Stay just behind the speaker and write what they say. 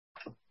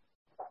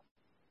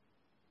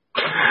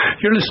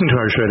You're listening to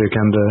Irish Radio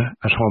Canada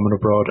at home and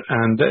abroad,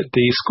 and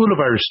the School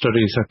of Irish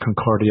Studies at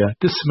Concordia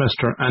this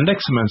semester and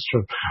next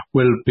semester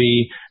will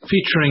be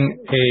featuring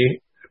a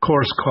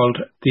course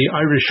called The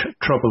Irish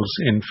Troubles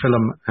in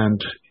Film and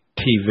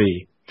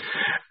TV.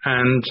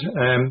 And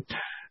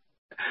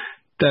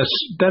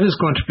that is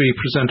going to be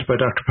presented by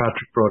Dr.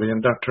 Patrick Brodie,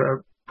 and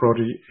Dr.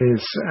 Brodie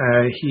is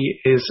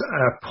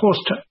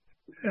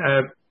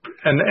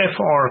an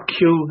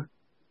FRQSC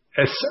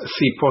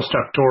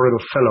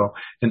postdoctoral fellow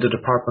in the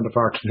Department of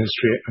Art and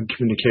History and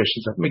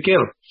Communications at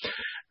McGill,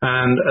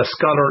 and a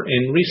scholar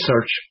in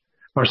residence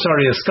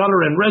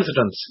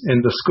in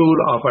the School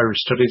of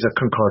Irish Studies at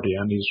Concordia,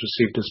 and he's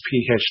received his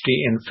PhD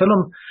in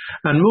film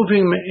and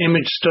moving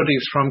image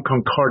studies from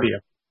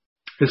Concordia.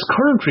 His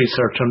current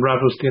research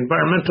unravels the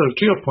environmental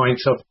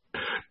geopoints of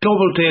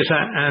global data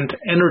and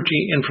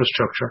energy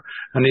infrastructure,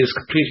 and he is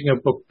completing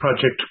a book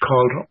project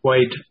called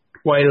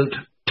Wild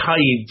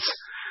Tides,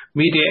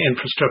 Media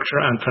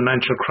Infrastructure and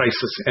Financial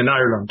Crisis in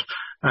Ireland.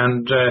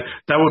 And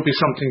that would be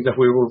something that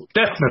we will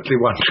definitely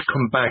want to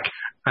come back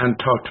and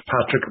talk to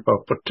Patrick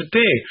about. But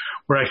today,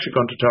 we're actually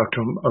going to talk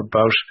to him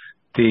about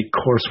the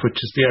course, which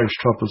is The Irish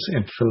Troubles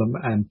in Film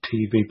and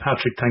TV.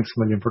 Patrick, thanks a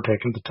million for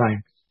taking the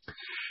time.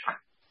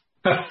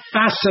 A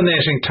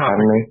fascinating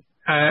topic.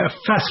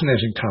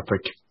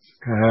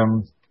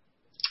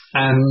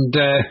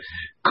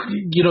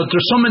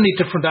 There's so many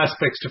different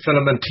aspects to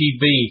film and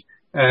TV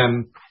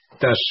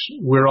that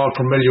we're all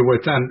familiar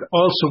with, and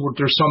also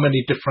there's so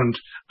many different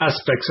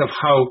aspects of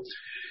how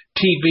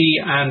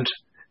TV and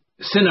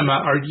cinema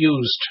are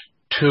used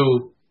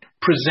to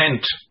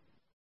present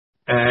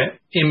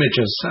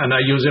images, and I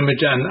use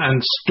image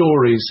and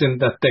stories in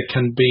that they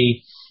can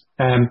be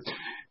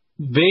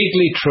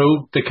vaguely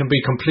true, they can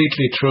be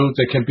completely true,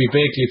 they can be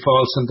vaguely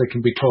false, and they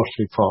can be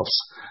totally false.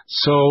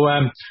 So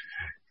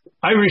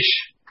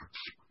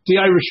the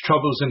Irish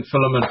Troubles in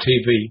Film and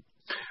TV,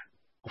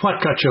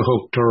 what got you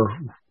hooked, or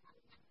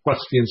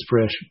what's the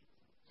inspiration?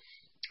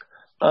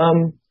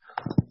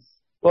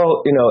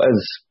 Well,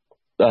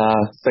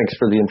 thanks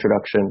for the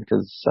introduction,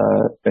 because,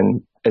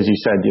 and as you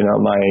said,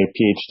 my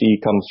PhD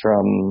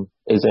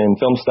is in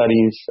film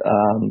studies.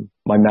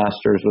 My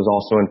master's was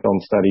also in film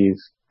studies.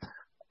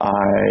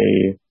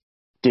 I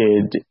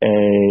did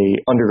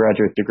a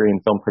undergraduate degree in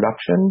film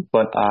production,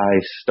 but I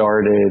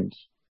started,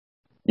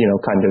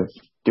 kind of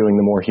doing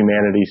the more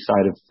humanities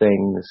side of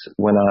things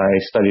when I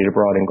studied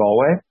abroad in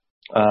Galway,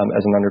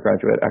 as an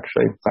undergraduate,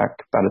 actually, back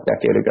about a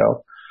decade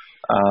ago.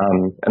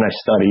 And I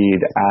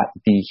studied at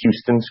the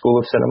Houston School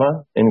of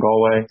Cinema in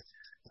Galway,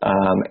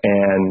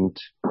 and,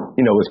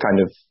 was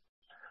kind of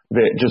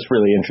just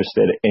really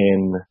interested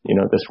in,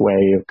 this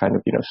way of kind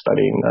of,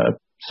 studying the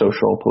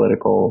social,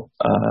 political,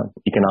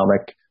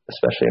 economic,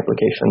 especially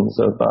implications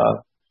of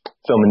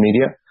film and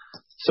media.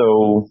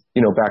 So,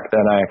 back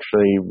then I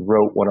actually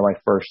wrote one of my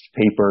first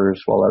papers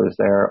while I was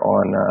there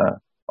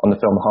on the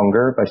film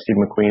Hunger by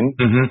Steve McQueen,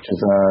 which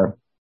is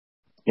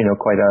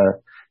quite a,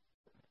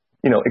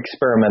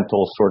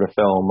 experimental sort of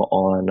film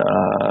on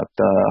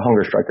the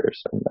hunger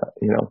strikers, and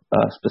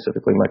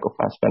specifically Michael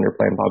Fassbender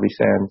playing Bobby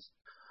Sands.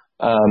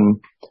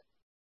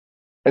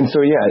 And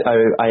so,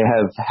 I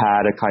have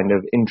had a kind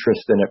of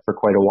interest in it for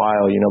quite a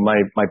while.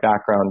 My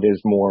background is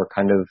more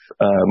kind of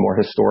more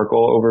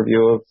historical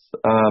overview of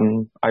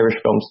Irish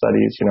film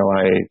studies.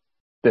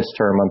 This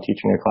term I'm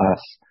teaching a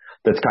class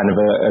that's kind of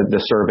the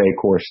survey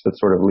course that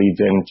sort of leads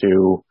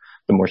into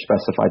the more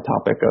specified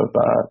topic of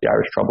the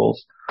Irish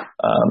Troubles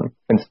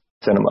and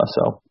cinema.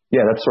 So,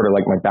 that's sort of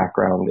like my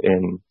background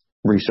in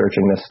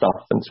researching this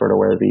stuff, and sort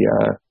of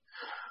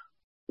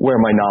where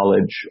my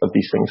knowledge of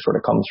these things sort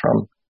of comes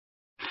from.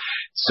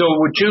 So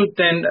would you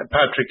then,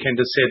 Patrick, kind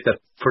of say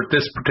that for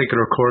this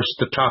particular course,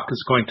 the clock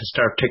is going to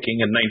start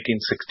ticking in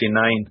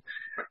 1969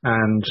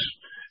 and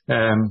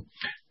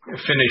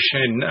finish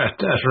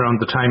at around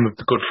the time of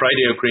the Good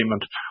Friday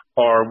Agreement,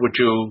 or would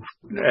you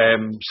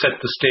set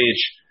the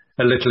stage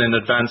a little in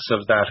advance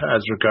of that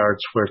as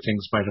regards where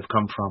things might have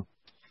come from?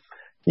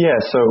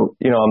 Yeah, so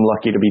I'm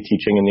lucky to be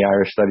teaching in the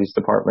Irish Studies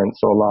department,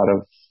 so a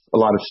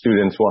lot of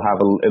students will have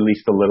at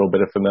least a little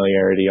bit of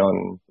familiarity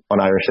on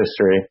Irish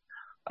history.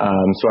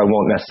 So I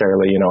won't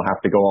necessarily,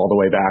 have to go all the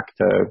way back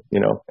to,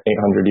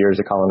 800 years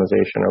of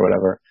colonization or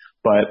whatever.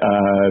 But,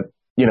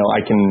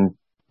 I can,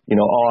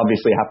 I'll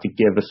obviously have to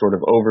give a sort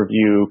of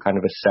overview, kind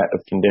of a set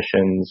of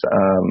conditions,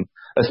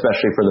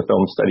 especially for the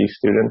film studies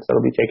students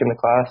that'll be taking the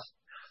class.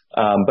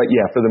 But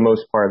for the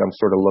most part, I'm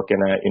sort of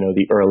looking at,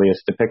 the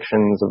earliest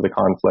depictions of the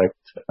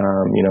conflict,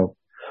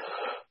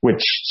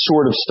 which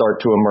sort of start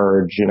to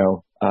emerge,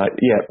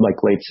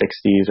 like late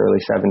 60s, early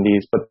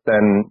 70s. But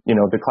then,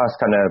 the class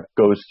kind of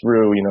goes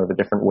through, the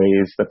different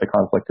ways that the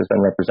conflict has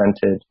been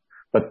represented.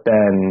 But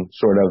then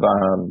sort of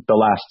the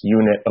last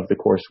unit of the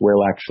course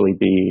will actually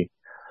be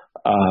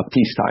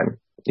peacetime,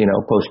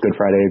 post Good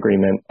Friday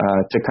Agreement,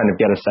 to kind of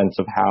get a sense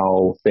of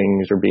how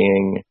things are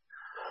being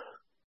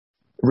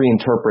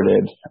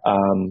reinterpreted,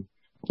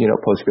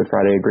 post Good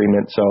Friday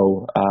Agreement.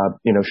 So,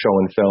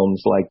 showing films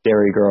like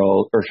Dairy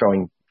Girl, or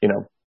showing,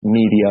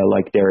 media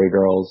like Dairy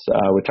Girls,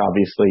 which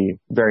obviously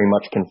very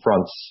much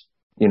confronts,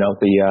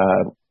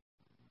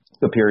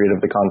 the period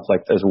of the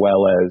conflict as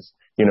well as,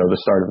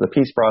 the start of the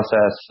peace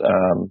process,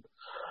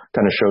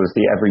 kind of shows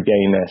the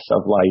everydayness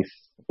of life,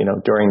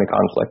 during the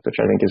conflict,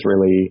 which I think is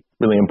really,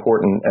 really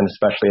important, and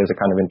especially as a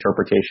kind of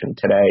interpretation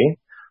today.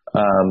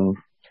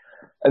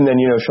 And then,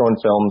 showing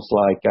films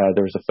like,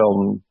 there was a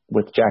film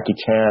with Jackie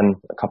Chan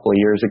a couple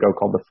of years ago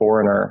called The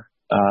Foreigner,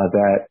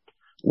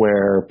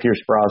 where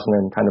Pierce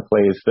Brosnan kind of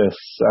plays this,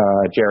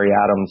 Jerry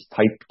Adams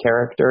type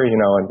character,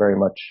 and very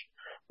much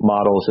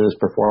models his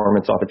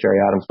performance off of Jerry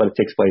Adams, but it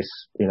takes place,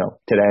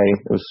 today.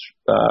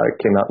 It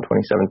came out in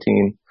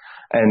 2017.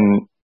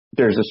 And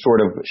there's a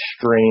sort of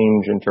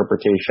strange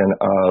interpretation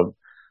of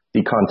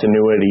the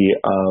continuity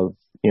of,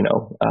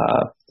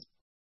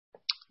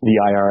 the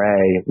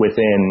IRA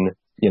within,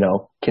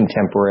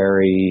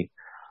 contemporary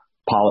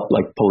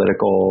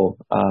political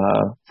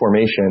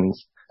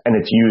formations. And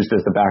it's used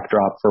as the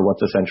backdrop for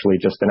what's essentially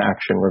just an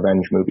action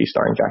revenge movie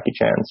starring Jackie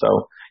Chan.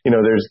 So,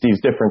 there's these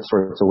different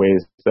sorts of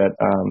ways that,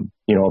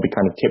 I'll be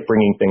kind of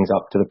bringing things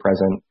up to the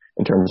present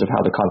in terms of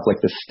how the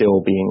conflict is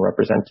still being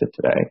represented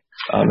today,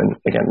 and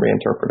again,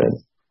 reinterpreted.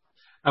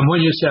 And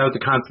when you say how the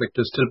conflict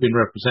is still being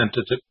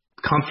represented,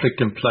 conflict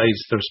implies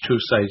there's two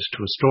sides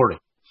to a story.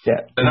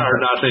 Yeah. That are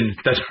not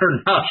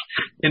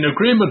in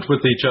agreement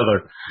with each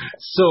other.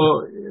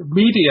 So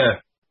media,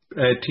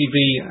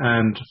 TV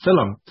and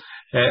film,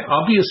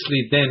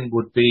 obviously then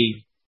would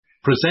be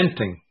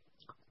presenting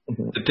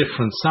the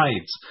different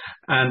sides,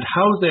 and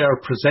how they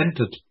are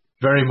presented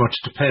very much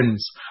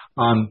depends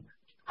on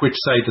which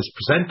side is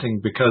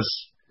presenting, because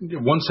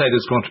one side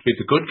is going to be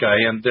the good guy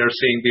and they're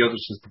seeing the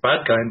others as the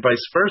bad guy, and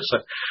vice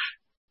versa.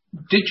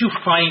 Did you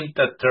find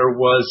that there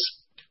was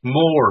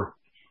more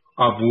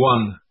of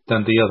one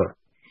than the other?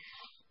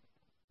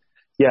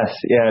 Yes,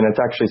 yeah, and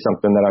it's actually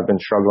something that I've been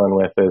struggling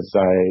with as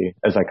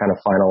I kind of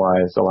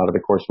finalize a lot of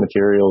the course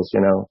materials.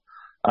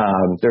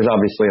 There's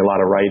obviously a lot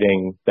of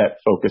writing that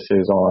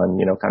focuses on,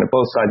 kind of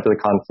both sides of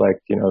the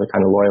conflict, the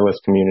kind of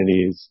loyalist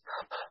communities,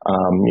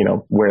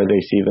 where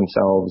they see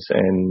themselves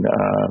in,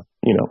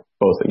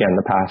 both, again,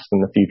 the past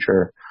and the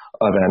future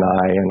of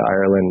NI and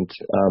Ireland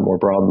more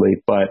broadly.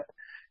 But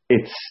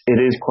it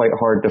is quite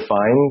hard to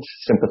find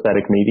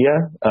sympathetic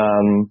media,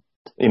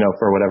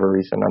 for whatever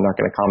reason. I'm not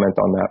going to comment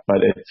on that,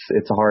 but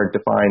it's hard to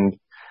find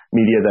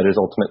media that is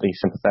ultimately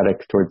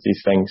sympathetic towards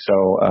these things. So,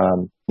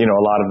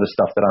 a lot of the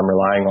stuff that I'm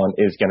relying on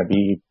is going to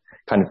be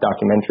kind of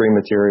documentary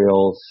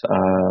materials,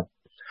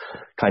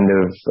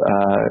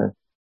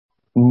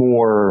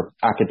 more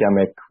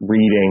academic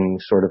reading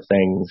sort of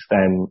things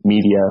than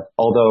media.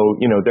 Although,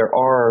 there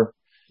are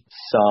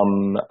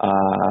some,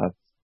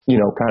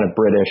 kind of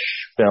British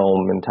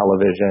film and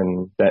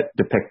television that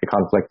depict the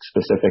conflict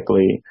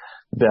specifically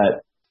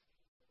that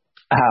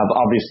have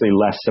obviously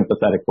less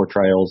sympathetic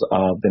portrayals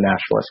of the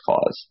nationalist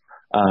cause,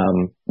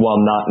 while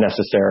not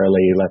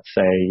necessarily, let's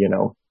say,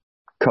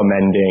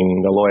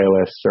 commending the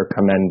loyalists or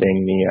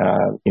commending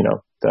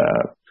the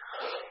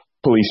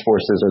police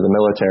forces or the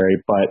military,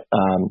 but,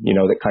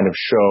 that kind of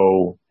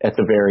show at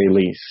the very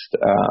least,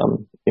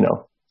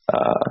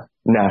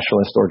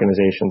 nationalist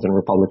organizations and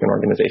Republican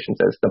organizations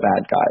as the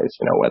bad guys,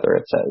 whether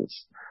it's as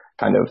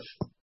kind of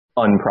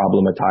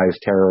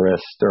unproblematized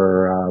terrorist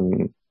or,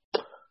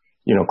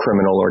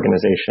 criminal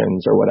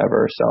organizations or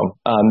whatever. So,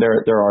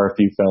 there are a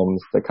few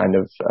films that kind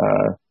of,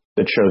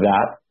 that show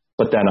that,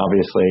 but then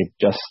obviously,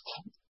 just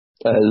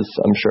as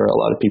I'm sure a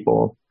lot of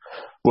people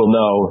will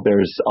know,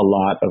 there's a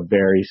lot of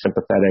very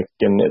sympathetic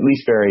and at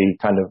least very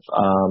kind of,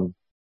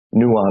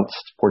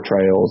 nuanced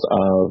portrayals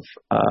of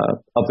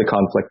the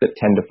conflict that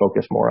tend to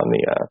focus more on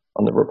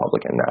the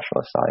Republican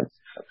nationalist side.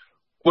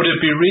 Would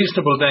it be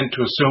reasonable then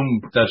to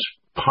assume that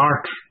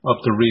part of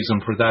the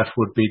reason for that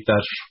would be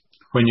that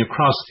when you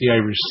cross the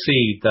Irish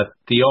Sea, that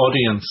the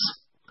audience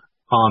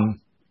on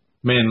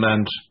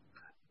mainland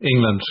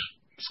England,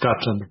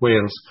 Scotland,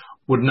 Wales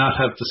would not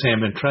have the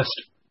same interest?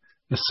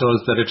 So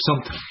that if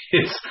something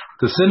hits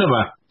the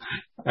cinema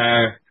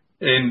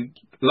in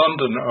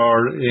London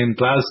or in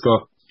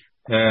Glasgow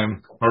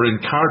or in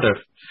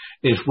Cardiff,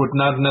 it would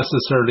not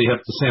necessarily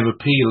have the same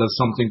appeal as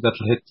something that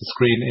will hit the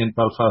screen in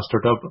Belfast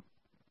or Dublin.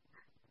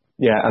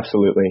 Yeah,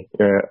 absolutely.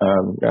 You're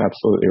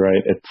absolutely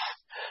right.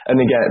 And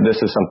again,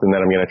 this is something that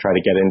I'm going to try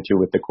to get into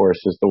with the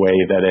course, is the way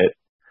that it,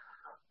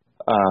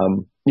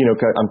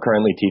 I'm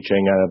currently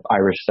teaching an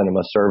Irish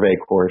cinema survey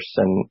course,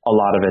 and a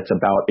lot of it's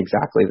about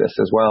exactly this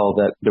as well,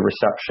 that the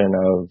reception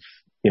of,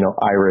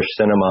 Irish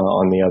cinema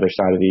on the other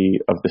side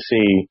of the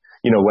sea,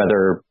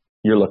 whether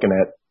you're looking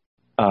at,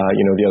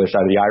 the other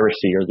side of the Irish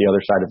Sea or the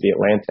other side of the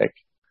Atlantic,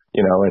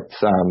 it's,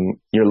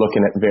 you're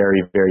looking at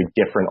very, very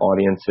different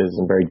audiences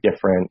and very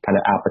different kind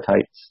of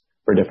appetites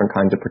for different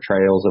kinds of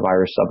portrayals of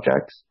Irish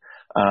subjects.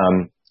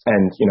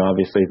 And,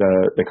 obviously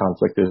the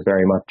conflict is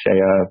very much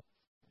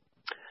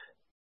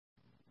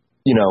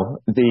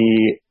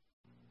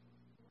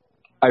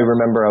I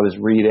remember I was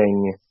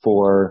reading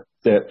for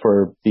that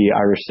for the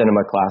Irish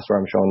cinema class where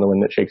I'm showing The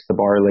Wind That Shakes the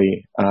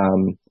Barley,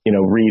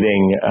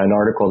 reading an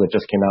article that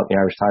just came out in the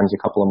Irish Times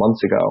a couple of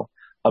months ago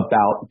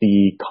about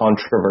the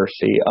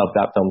controversy of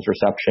that film's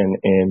reception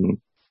in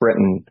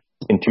Britain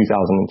in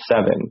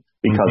 2007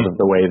 because of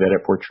the way that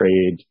it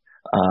portrayed,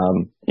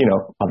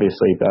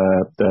 obviously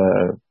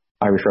the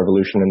Irish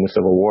Revolution and the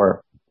Civil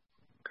War,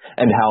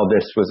 and how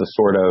this was a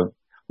sort of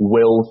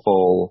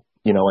willful,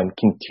 and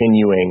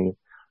continuing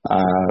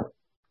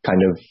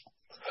kind of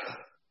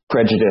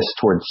prejudice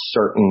towards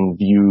certain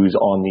views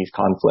on these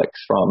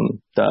conflicts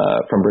from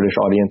British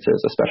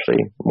audiences,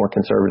 especially more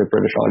conservative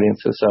British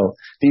audiences. So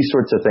these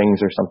sorts of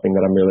things are something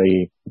that I'm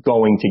really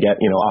going to get.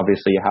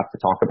 Obviously you have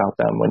to talk about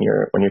them when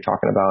you're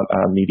talking about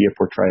media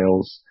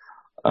portrayals.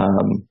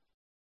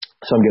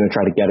 So I'm going to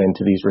try to get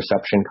into these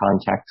reception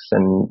contexts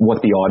and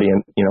what the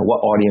audience,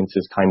 what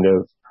audiences kind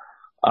of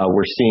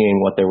were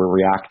seeing, what they were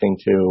reacting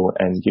to,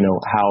 and,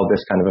 how this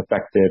kind of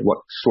affected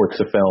what sorts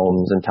of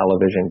films and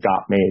television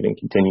got made and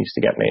continues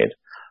to get made,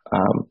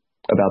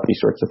 about these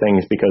sorts of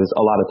things. Because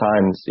a lot of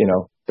times,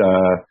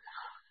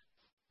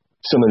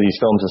 some of these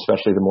films,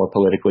 especially the more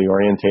politically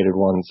orientated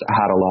ones,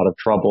 had a lot of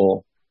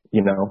trouble,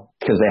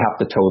 because they have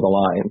to toe the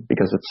line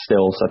because it's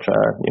still such a,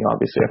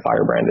 obviously a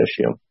firebrand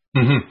issue.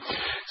 Mm-hmm.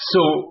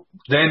 So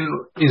then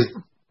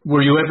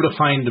were you able to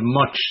find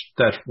much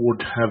that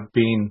would have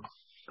been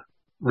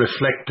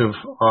reflective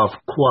of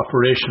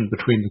cooperation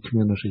between the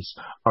communities,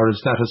 or is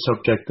that a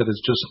subject that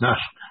is just not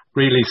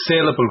really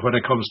saleable when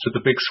it comes to the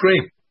big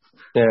screen?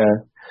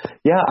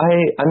 Yeah.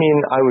 I mean,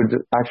 I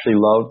would actually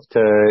love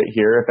to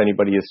hear if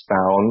anybody has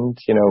found,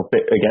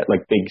 again,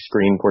 like big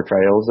screen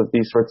portrayals of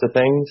these sorts of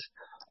things.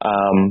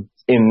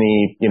 In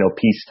the,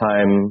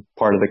 peacetime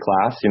part of the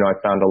class, I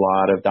found a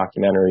lot of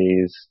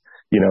documentaries,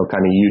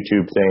 kind of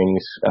YouTube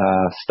things,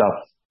 stuff,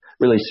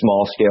 really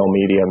small scale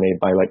media made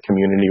by like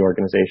community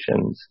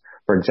organizations,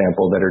 for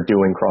example, that are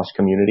doing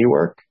cross-community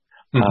work.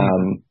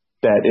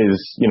 That is,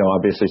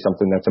 obviously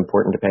something that's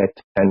important to pay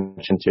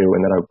attention to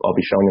and that I'll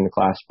be showing in the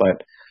class.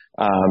 But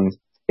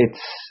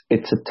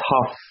it's a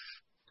tough,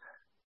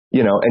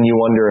 and you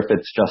wonder if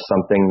it's just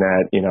something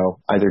that,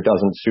 either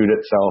doesn't suit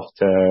itself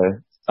to,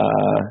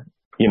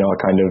 a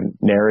kind of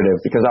narrative,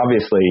 because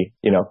obviously,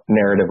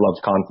 narrative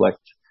loves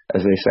conflict,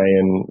 as they say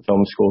in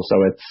film school. So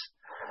it's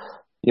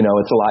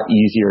a lot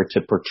easier to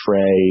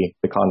portray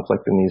the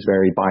conflict in these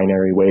very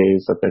binary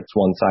ways, that it's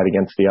one side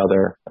against the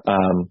other.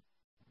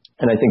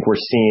 And I think we're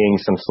seeing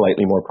some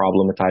slightly more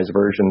problematized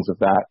versions of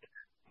that,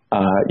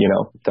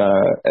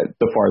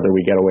 the farther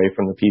we get away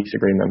from the peace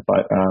agreement.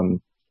 But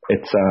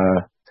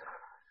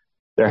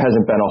there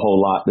hasn't been a whole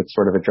lot that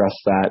sort of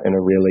addressed that in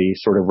a really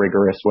sort of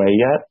rigorous way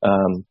yet.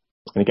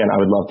 And again, I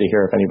would love to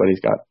hear if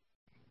anybody's got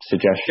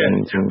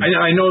suggestions.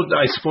 I know,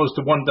 I suppose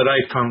the one that I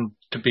found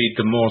to be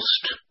the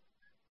most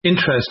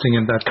interesting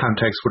in that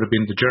context would have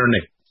been The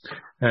Journey.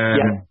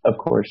 Yeah, of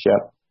course,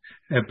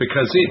 yeah.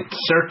 Because it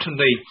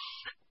certainly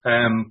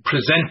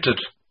presented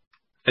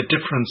a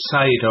different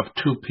side of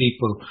two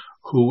people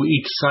who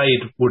each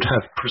side would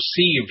have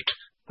perceived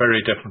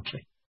very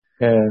differently.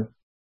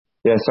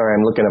 Yeah, sorry,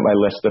 I'm looking at my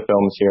list of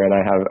films here, and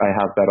I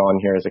have that on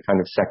here as a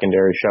kind of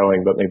secondary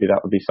showing, but maybe that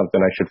would be something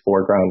I should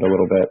foreground a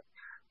little bit.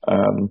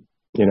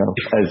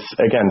 As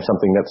again,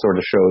 something that sort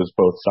of shows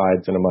both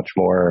sides in a much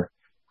more,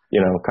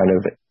 kind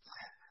of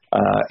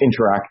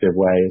interactive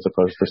way, as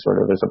opposed to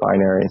sort of as a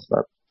binary.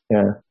 But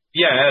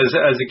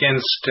as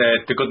against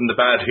the good and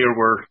the bad, here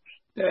we're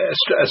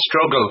a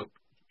struggle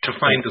to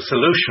find a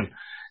solution.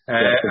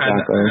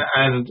 Exactly.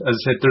 And as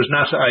I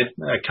said,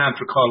 I can't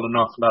recall an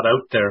awful lot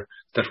out there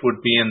that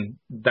would be in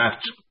that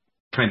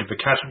kind of a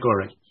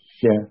category.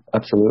 Yeah,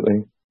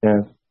 absolutely.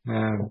 Yeah.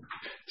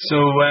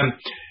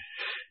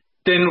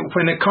 Then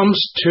when it comes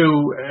to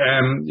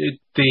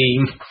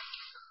the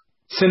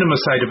cinema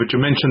side of it, you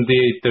mentioned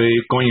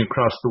the going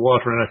across the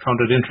water, and I found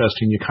it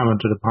interesting. You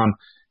commented upon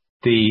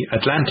the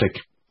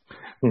Atlantic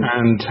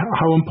and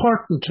how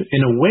important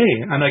in a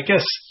way, and I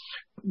guess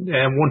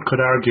one could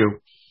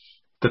argue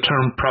the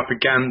term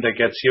propaganda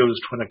gets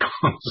used when it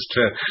comes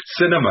to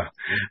cinema,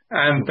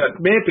 and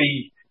that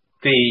maybe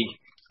the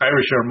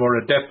Irish are more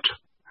adept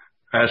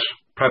at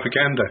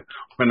propaganda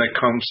when it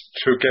comes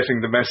to getting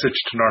the message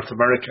to North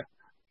America.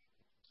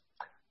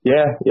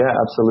 Yeah,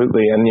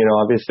 absolutely. And,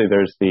 obviously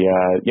there's the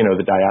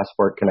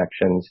diasporic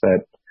connections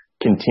that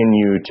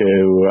continue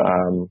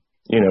to,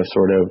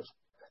 sort of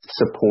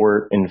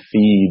support and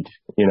feed,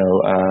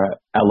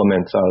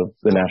 elements of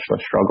the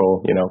nationalist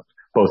struggle,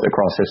 both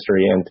across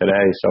history and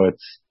today. So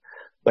it's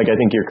like, I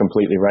think you're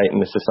completely right.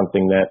 And this is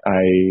something that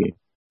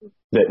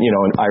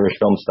in Irish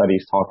film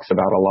studies talks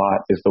about a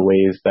lot, is the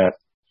ways that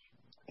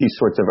these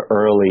sorts of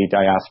early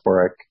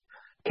diasporic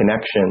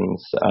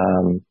connections,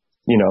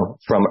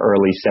 from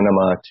early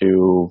cinema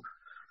to,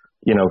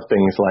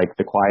 things like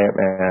The Quiet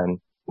Man,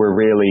 were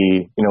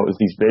really, it was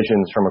these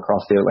visions from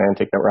across the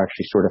Atlantic that were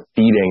actually sort of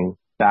feeding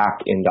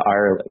back into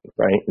Ireland,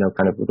 right?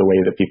 Kind of the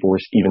way that people were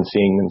even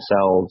seeing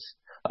themselves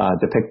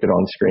depicted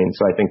on screen.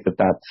 So I think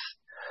that's,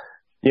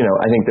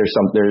 I think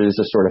there is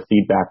a sort of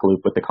feedback loop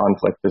with the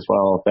conflict as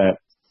well, that,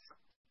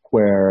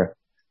 where,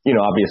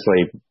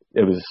 obviously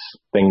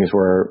things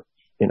were,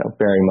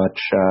 very much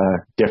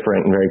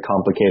different and very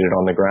complicated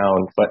on the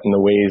ground, but in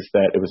the ways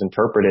that it was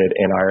interpreted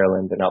in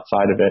Ireland and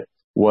outside of it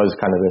was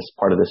kind of this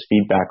part of this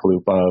feedback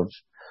loop of,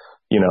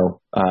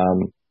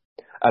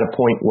 at a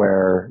point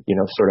where,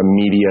 sort of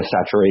media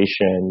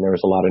saturation, there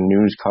was a lot of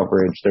news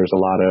coverage, there's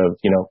a lot of,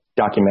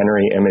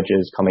 documentary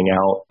images coming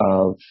out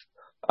of,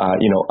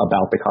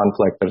 about the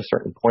conflict at a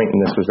certain point,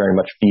 and this was very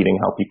much feeding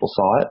how people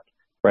saw it,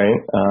 right?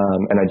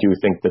 And I do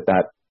think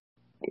that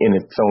in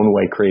its own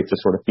way creates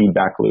a sort of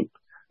feedback loop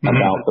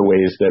about the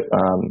ways that,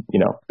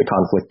 the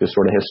conflict is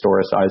sort of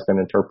historicized and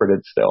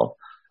interpreted still.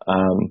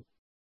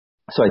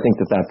 So I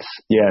think that's,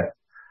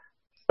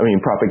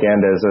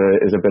 propaganda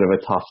is a bit of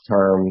a tough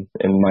term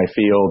in my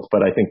field,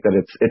 but I think that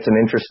it's an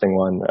interesting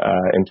one,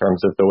 in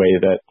terms of the way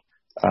that,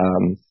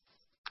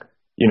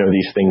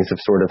 these things have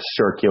sort of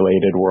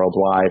circulated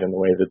worldwide and the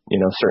way that,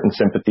 certain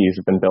sympathies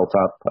have been built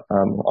up,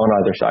 on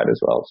either side as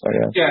well. So,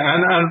 yeah. Yeah.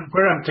 And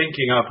where I'm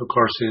thinking of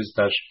course, is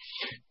that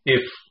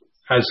if,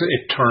 as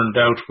it turned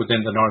out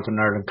within the Northern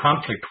Ireland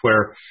conflict,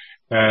 where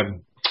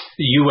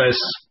U.S.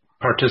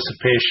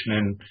 participation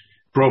in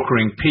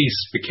brokering peace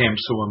became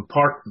so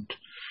important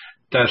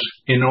that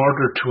in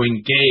order to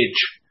engage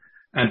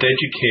and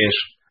educate,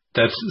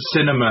 that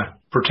cinema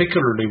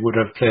particularly would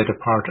have played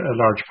a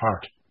large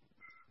part.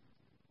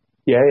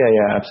 Yeah,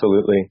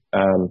 absolutely.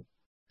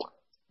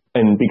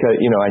 And because,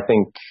 I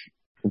think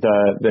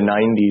the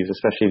 90s,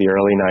 especially the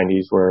early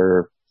 90s,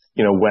 were,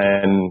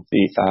 when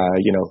the,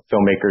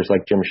 filmmakers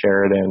like Jim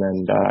Sheridan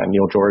and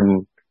Neil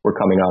Jordan were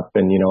coming up,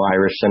 and,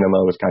 Irish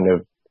cinema was kind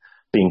of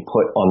being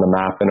put on the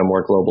map in a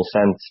more global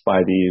sense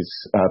by these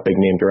big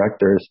name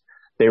directors.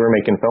 They were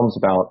making films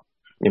about,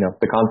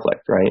 the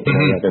conflict, right?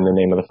 In the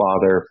Name of the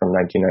Father from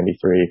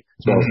 1993,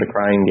 as well as The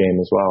Crying Game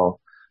as well.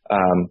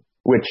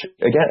 Which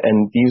again,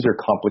 and these are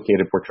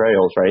complicated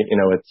portrayals, right?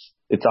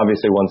 It's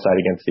obviously one side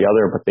against the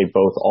other, but they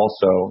both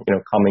also,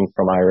 coming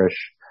from Irish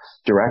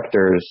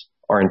directors,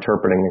 are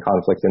interpreting the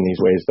conflict in these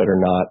ways that are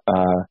not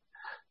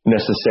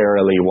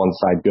necessarily one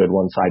side good,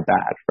 one side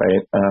bad,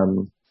 right?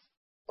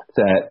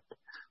 That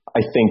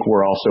I think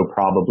we're also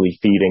probably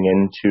feeding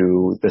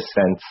into the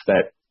sense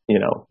that,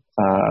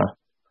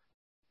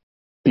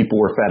 people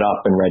were fed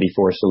up and ready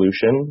for a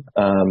solution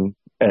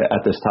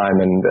at this time.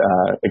 And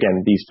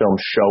again, these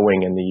films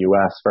showing in the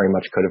U.S. very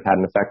much could have had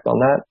an effect on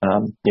that.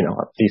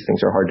 These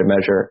things are hard to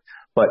measure,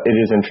 but it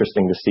is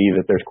interesting to see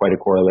that there's quite a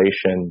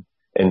correlation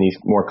in these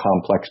more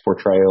complex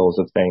portrayals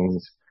of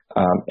things,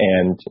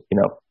 and,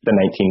 the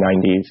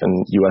 1990s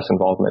and U.S.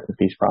 involvement in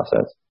the peace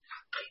process.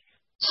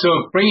 So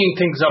bringing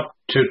things up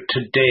to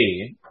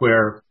today,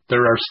 where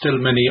there are still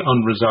many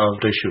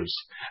unresolved issues,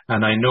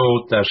 and I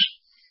know that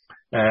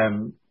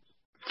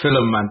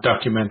film and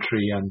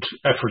documentary and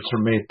efforts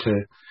are made to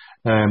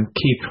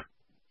keep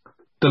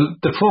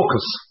the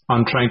focus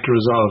on trying to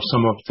resolve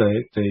some of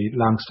the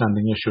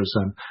long-standing issues.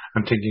 And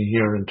I'm thinking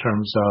here in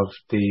terms of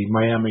the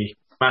Miami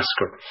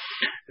massacre,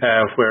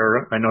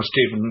 where I know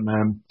Stephen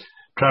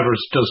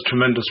Travers does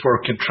tremendous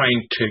work in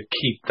trying to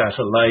keep that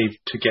alive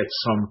to get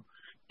some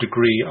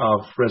degree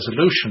of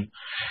resolution.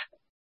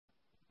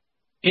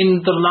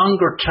 In the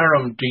longer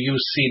term, do you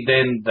see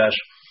then that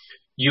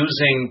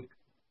using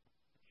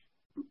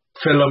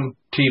film,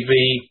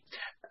 TV,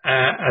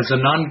 as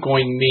an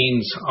ongoing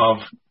means of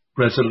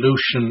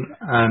resolution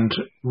and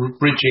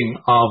bridging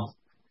of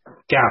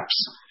gaps,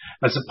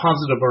 as a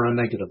positive or a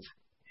negative?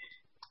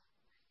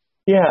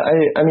 Yeah,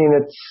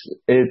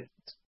 it's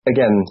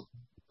again,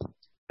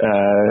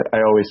 I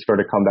always sort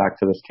of come back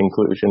to this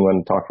conclusion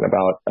when talking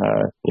about,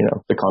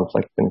 the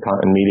conflict and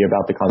media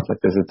about the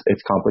conflict, is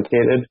it's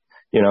complicated.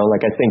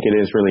 I think it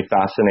is really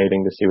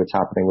fascinating to see what's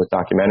happening with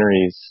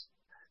documentaries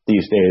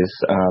these days,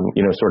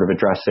 sort of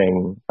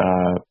addressing,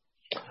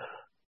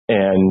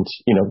 and,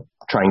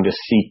 trying to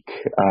seek,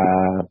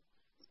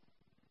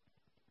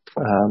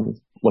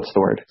 what's the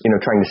word?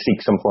 Trying to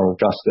seek some form of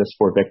justice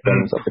for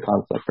victims of the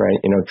conflict,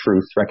 right?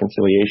 Truth,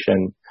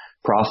 reconciliation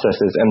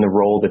processes, and the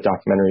role that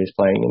documentary is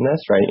playing in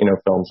this, right?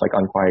 Films like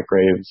Unquiet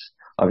Graves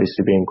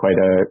obviously being quite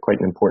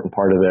an important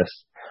part of this.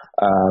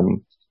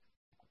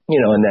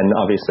 And then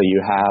obviously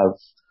you have,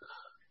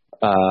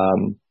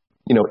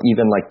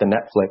 even like the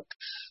Netflix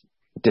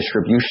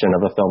distribution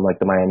of a film like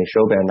the Miami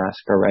Showband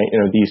Massacre, right?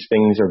 These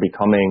things are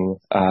becoming,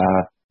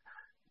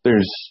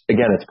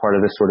 it's part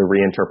of this sort of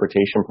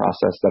reinterpretation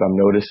process that I'm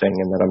noticing,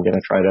 and that I'm going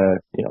to try to,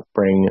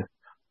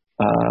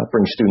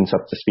 bring students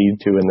up to speed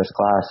to in this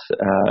class.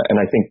 And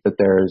I think that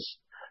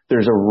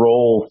there's a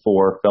role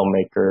for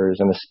filmmakers,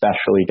 and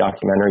especially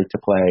documentary, to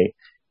play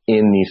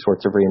in these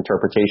sorts of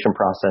reinterpretation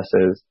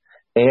processes,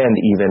 and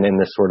even in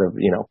this sort of,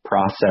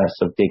 process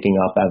of digging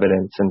up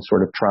evidence and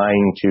sort of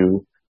trying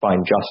to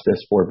find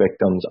justice for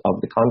victims of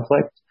the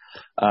conflict.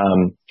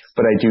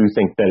 But I do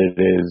think that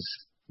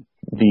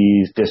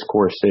these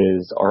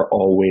discourses are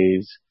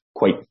always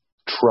quite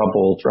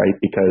troubled, right?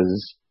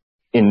 Because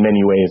in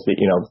many ways that,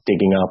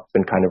 digging up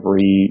and kind of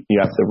you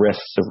have the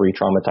risks of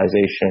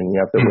re-traumatization, you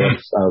have the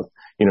risks of,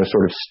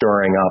 sort of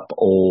stirring up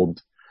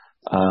old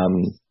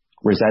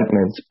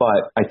resentment.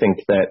 But I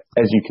think that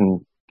as you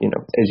can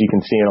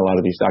see in a lot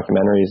of these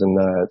documentaries and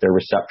their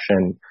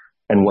reception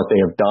and what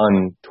they have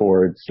done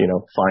towards,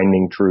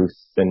 finding truth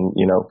and,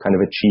 kind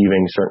of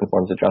achieving certain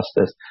forms of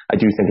justice, I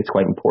do think it's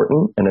quite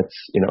important. And it's,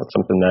 it's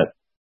something that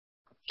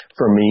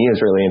for me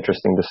is really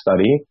interesting to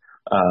study.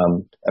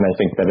 And I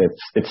think that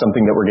it's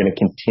something that we're going to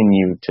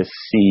continue to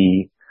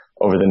see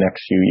over the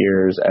next few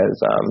years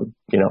as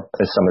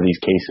some of these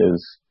cases,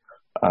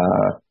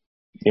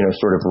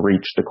 sort of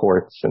reach the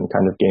courts and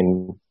kind of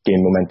gain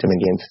momentum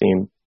and gain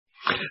steam.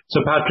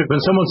 So Patrick, when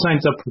someone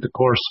signs up for the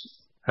course,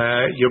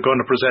 you're going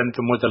to present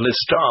them with a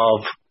list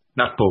of,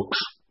 not books,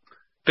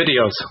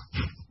 videos.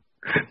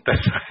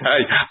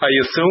 I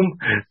assume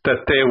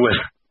that they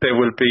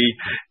will be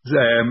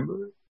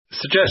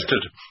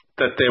suggested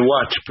that they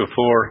watch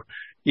before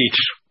each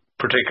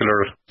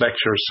particular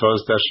lecture, so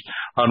as that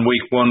on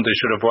week one they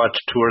should have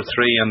watched 2 or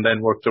 3 and then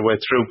worked their way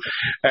through.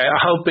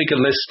 How big a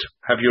list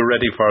have you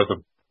ready for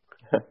them?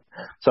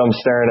 So I'm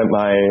staring at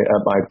my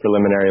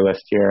preliminary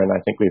list here, and I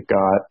think we've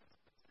got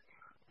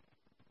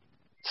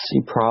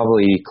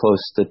probably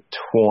close to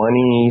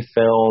 20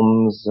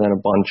 films and a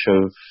bunch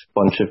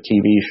of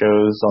TV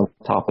shows on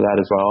top of that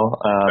as well.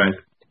 Right.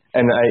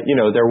 And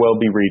there will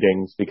be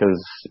readings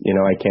because,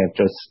 I can't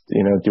just,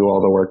 do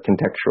all the work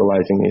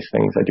contextualizing these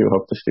things. I do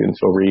hope the students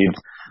will read.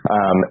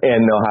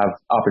 And they'll have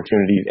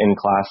opportunities in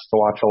class to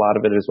watch a lot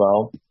of it as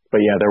well.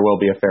 But yeah, there will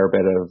be a fair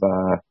bit of,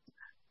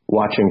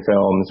 watching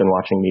films and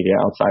watching media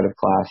outside of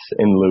class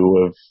in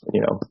lieu of,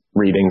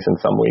 readings in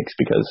some weeks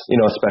because,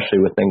 especially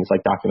with things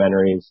like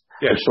documentaries,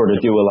 which sort of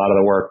do a lot of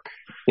the work,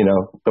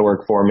 the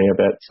work for me a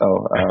bit. So,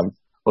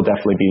 we'll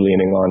definitely be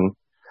leaning on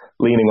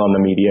the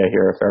media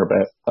here a fair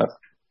bit.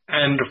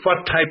 And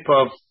what type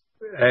of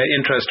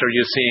interest are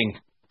you seeing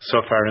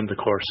so far in the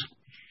course?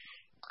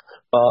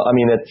 Well, I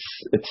mean,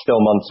 it's still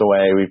months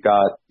away. We've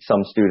got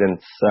some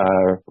students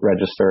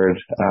registered.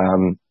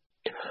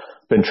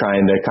 Been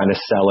trying to kind of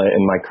sell it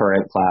in my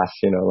current class,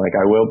 like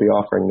I will be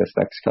offering this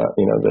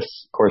this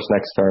course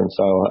next term.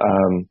 So,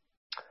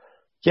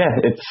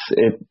 it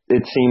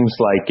seems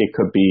like it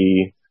could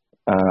be,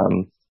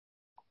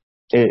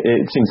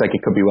 it seems like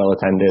it could be well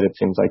attended. It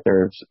seems like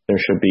there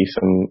should be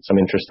some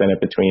interest in it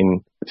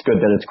it's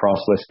good that it's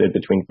cross-listed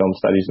between film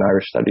studies and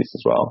Irish studies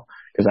as well,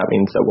 because that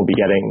means that we'll be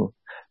getting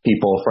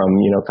people from,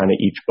 kind of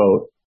each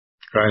boat.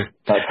 Right.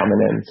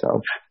 Coming in.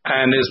 So.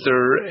 And is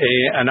there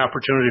an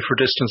opportunity for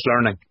distance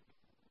learning?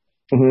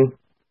 Mm-hmm.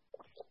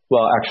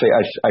 Well, actually,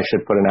 I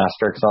should put an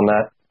asterisk on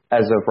that.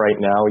 As of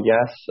right now,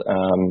 yes.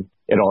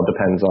 It all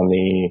depends on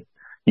the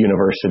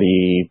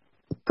university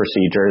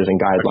procedures and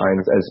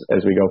guidelines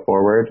as we go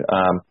forward.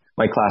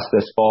 My class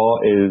this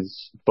fall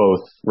is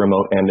both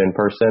remote and in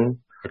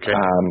person. Okay.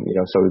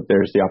 So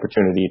there's the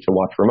opportunity to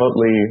watch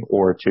remotely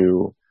or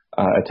to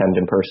attend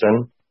in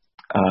person.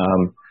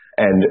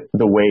 And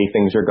the way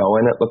things are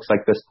going, it looks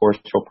like this course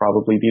will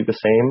probably be the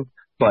same.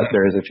 But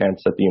there is a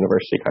chance that the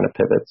university kind of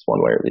pivots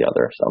one way or the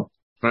other. So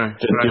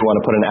do you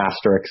want to put an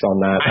asterisk on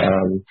that?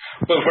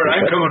 Well, where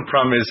I'm coming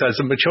from is as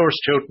a mature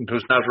student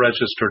who's not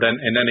registered in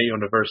any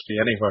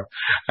university anywhere,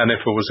 and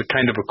if it was a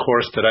kind of a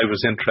course that I was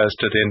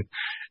interested in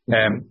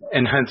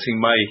enhancing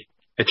my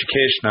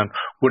education on,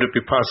 would it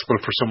be possible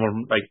for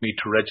someone like me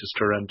to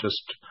register and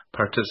just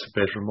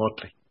participate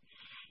remotely?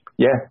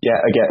 Yeah.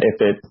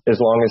 Again,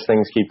 as long as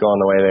things keep going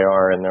the way they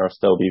are and there will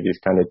still be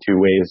these kind of two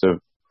ways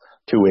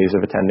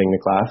of attending the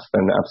class,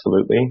 then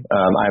absolutely.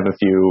 I have a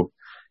few,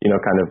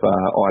 kind of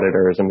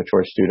auditors and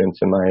mature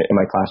students in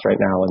my class right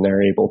now, and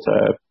they're able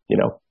to,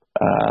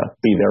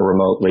 be there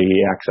remotely,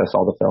 access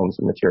all the films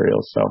and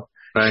materials. So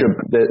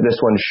this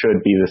one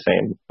should be the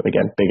same.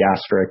 Again, big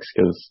asterisks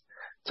because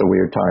it's a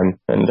weird time,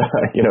 and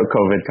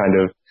COVID kind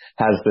of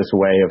has this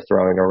way of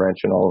throwing a wrench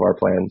in all of our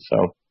plans.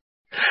 So,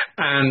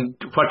 and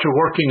what you're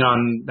working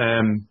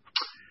on.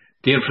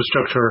 The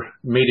infrastructure,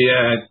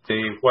 media,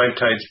 the Wild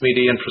Tides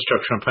media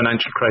infrastructure and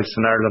financial crisis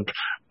in Ireland.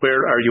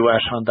 Where are you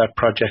at on that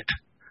project?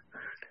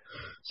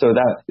 So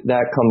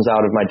that comes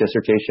out of my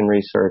dissertation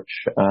research,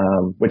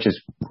 which is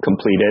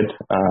completed.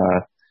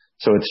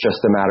 So it's just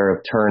a matter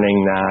of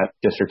turning that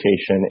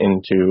dissertation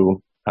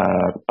into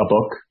a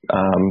book,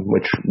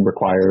 which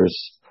requires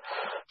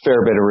a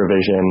fair bit of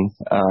revision.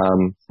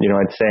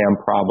 I'd say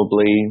I'm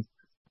probably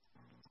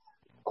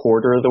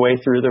quarter of the way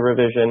through the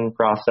revision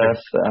process.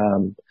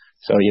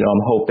 So,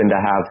 I'm hoping to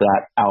have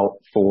that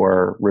out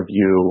for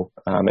review,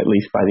 at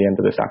least by the end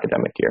of this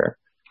academic year.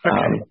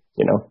 Okay.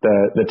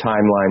 The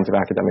timelines of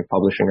academic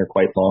publishing are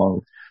quite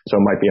long,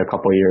 so it might be a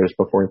couple of years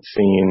before it's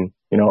seen,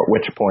 at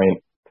which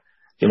point,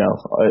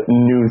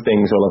 new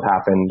things will have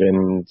happened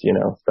and,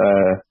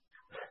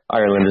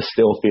 Ireland is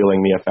still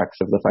feeling the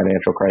effects of the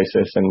financial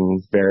crisis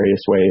in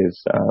various ways.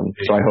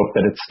 So I hope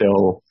that it's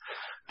still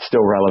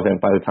relevant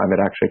by the time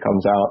it actually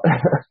comes out.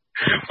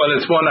 Well,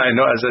 it's one I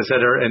know, as I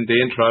said in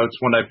the intro, it's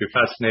one I'd be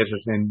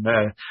fascinated in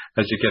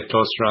as you get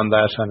closer on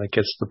that and it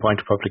gets to the point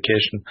of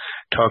publication,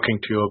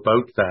 talking to you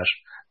about that.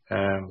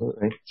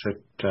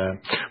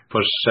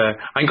 But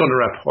I'm going to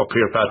wrap up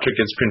here, Patrick.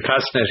 It's been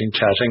fascinating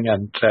chatting,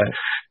 and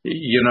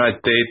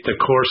the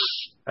course,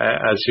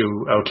 as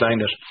you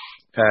outlined it,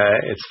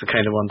 it's the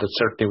kind of one that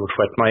certainly would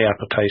whet my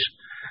appetite.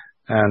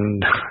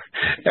 And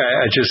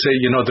I just say,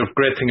 the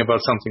great thing about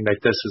something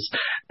like this is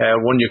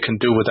one you can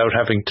do without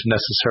having to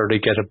necessarily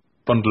get a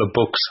bundle of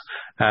books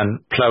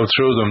and plow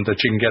through them, that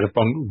you can get a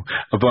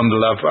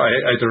bundle of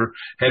either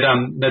head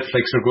on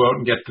Netflix or go out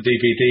and get the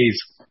DVDs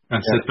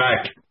and sit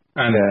back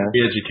and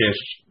be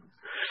educated.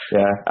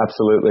 Yeah,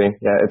 absolutely.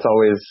 Yeah, it's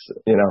always,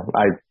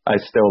 I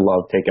still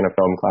love taking a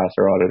film class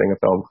or auditing a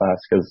film class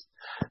because,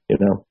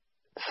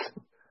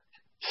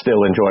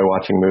 still enjoy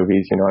watching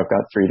movies. I've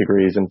got 3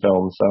 degrees in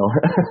film, so.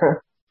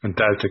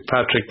 Fantastic.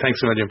 Patrick, thanks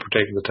a million for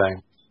taking the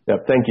time.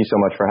 Yep, thank you so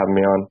much for having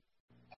me on.